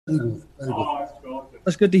Very good.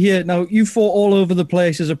 That's good to hear. Now, you fought all over the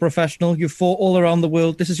place as a professional. You fought all around the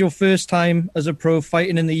world. This is your first time as a pro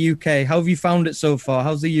fighting in the UK. How have you found it so far?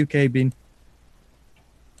 How's the UK been?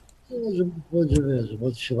 Żeby powiedzieć, wiesz,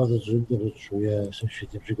 bo się bardzo dobrze czuję, jestem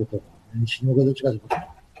świetnie przygotowany. Nic się nie mogę doczekać.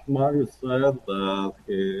 Mariusz said that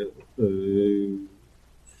he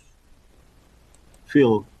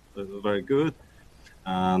feel very good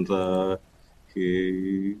and he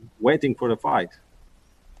waiting for the fight.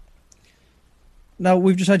 Now,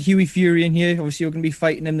 we've just had Hughie Fury in here. Obviously, you're going to be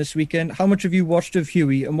fighting him this weekend. How much have you watched of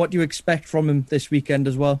Hughie, and what do you expect from him this weekend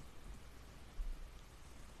as well?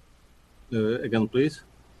 Again, please.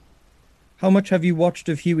 How much have you watched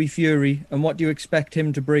of Hughie Fury, and what do you expect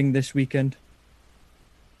him to bring this weekend?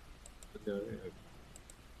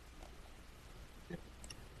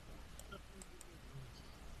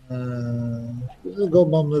 Go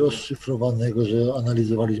mamy rozszyfrowanego, że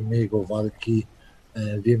analizowaliśmy jego walki,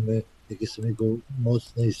 wiemy, jakie są jego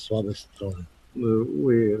mocne i słabe strony.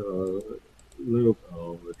 We look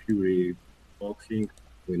at Fury boxing.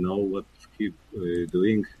 We know what he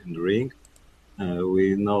doing in the ring.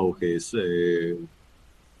 We know his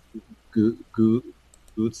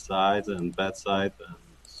good side and bad side, and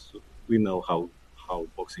we know how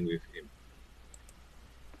boxing with him.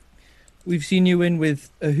 We've seen you in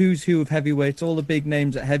with a who's who of heavyweights, all the big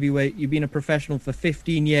names at heavyweight. You've been a professional for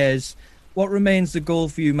 15 years. What remains the goal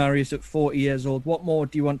for you, Mariusz, at 40 years old? What more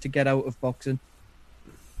do you want to get out of boxing?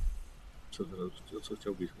 Co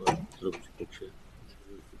chciałbyś zrobić w boksie?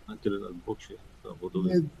 Na tyle lat w boksie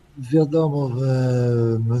zawodowym. Wiadomo,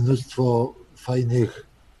 mnóstwo fajnych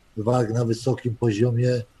walk na wysokim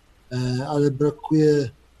poziomie, ale brakuje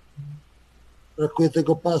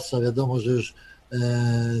tego pasa. Wiadomo, że już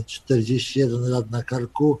 41 lat na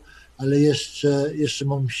karku, ale jeszcze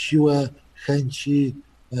mam siłę, chęci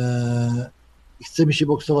i chce mi się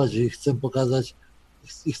boksować i chcę pokazać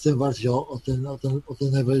i chcę walczyć o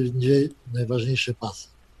ten najważniejszy pas.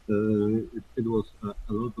 It was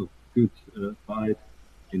a lot of good fight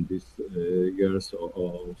in these years of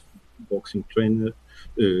boxing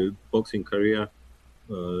career,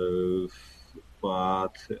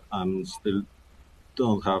 but I'm still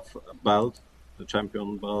don't have a belt, a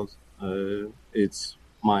champion belt. It's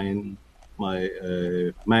my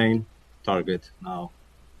main target now.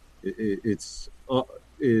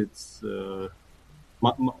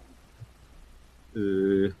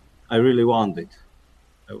 I really want it.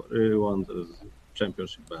 I really want a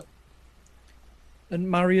championship belt. And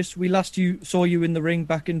Mariusz, we last saw you in the ring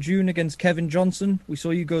back in June against Kevin Johnson. We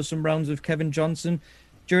saw you go some rounds with Kevin Johnson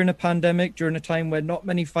during a pandemic, during a time where not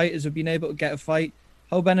many fighters have been able to get a fight.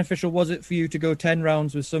 How beneficial was it for you to go 10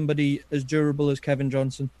 rounds with somebody as durable as Kevin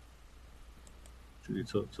Johnson? Czyli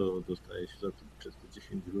co dostaje się za to przez te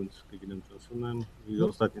 10 rund z Kevinem Johnsonem i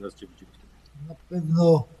ostatni raz cię widzieliśmy? Na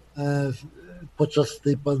pewno podczas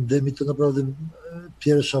tej pandemii to naprawdę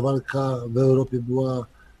pierwsza walka w Europie była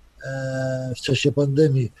w czasie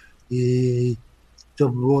pandemii i to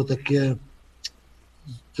było takie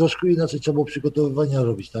troszkę inaczej, trzeba było przygotowywania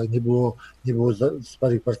robić, tak? Nie było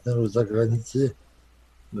sparring partnerów z zagranicy.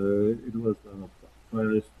 It was the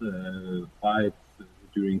first fight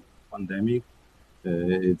during pandemic.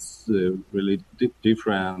 It's really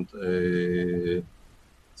different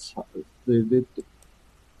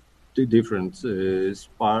different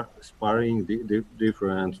sparring,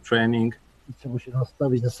 different training. Trzeba się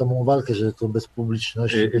nastawić na samą walkę, że to bez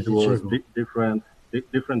publiczności. It was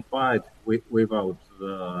different fight without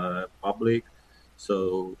the public,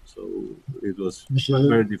 so it was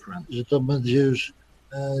very different. Że to będzie już,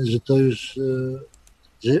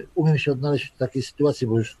 że umiem się odnaleźć w takiej sytuacji,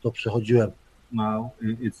 bo już to przechodziłem. Now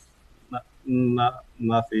it's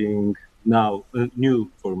nothing new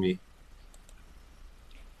for me.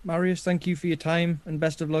 Mariusz, thank you for your time and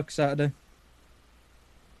best of luck Saturday.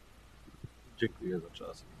 Dziękuję za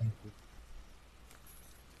czas.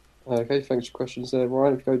 Okay, thanks for questions there,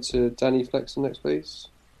 Ryan. If we go to Danny Flexen next, please.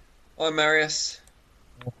 Hi, Mariusz.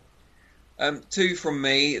 Two from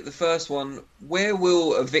me. The first one, where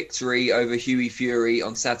will a victory over Hughie Fury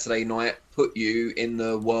on Saturday night put you in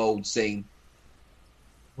the world scene?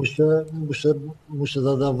 Muszę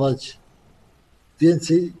zadawać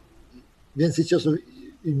więcej ciosów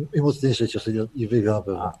i mocniejsze ciosy i wygra na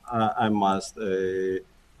pewno. I must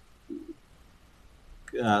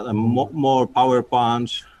more power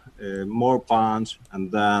punch, more punch,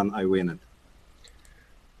 and then I win it.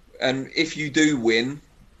 And if you do win,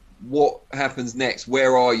 what happens next?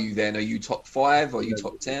 Where are you then? Are you top 5? Are you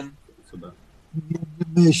top 10?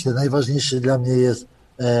 Myślę, najważniejsze dla mnie jest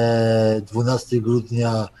 12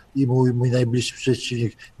 grudnia i mój najbliższy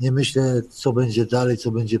przeciwnik. Nie myślę, co będzie dalej,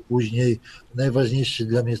 co będzie później. Najważniejszy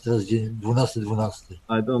dla mnie jest teraz dzień 12-12.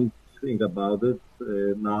 I don't think about it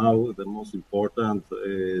now. The most important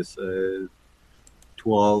is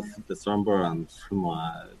 12 December and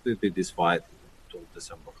this fight 12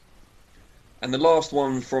 December. And the last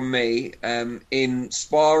one from me, in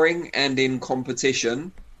sparring and in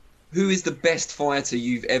competition, who is the best fighter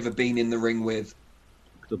you've ever been in the ring with?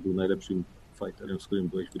 Kto był najlepszym fighterem, z którym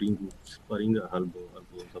byłeś w ringu, w sparingach albo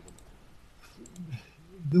zawodach?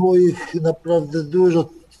 Było ich naprawdę dużo,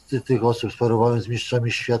 tych osób. Sparowałem z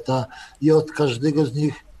mistrzami świata i od każdy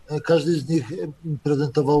z nich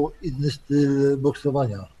prezentował inny styl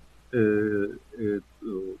boksowania. It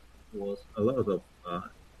was a lot of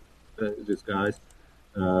these guys.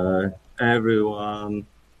 Everyone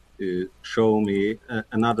showed me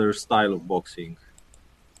another style of boxing.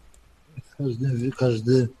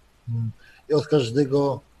 I od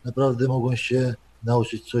każdego naprawdę mogą się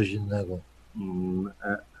nauczyć coś innego.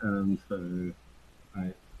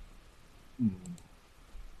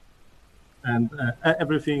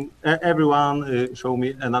 Everyone showed me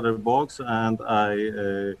another box, and I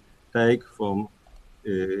take from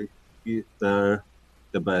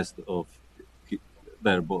the best of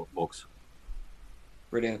their box.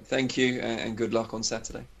 Brilliant. Thank you, and good luck on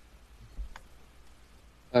Saturday.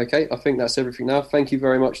 Okay, I think that's everything now. Thank you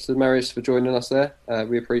very much to Mariusz for joining us there.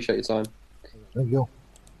 We appreciate your time. Thank you.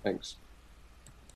 Thanks.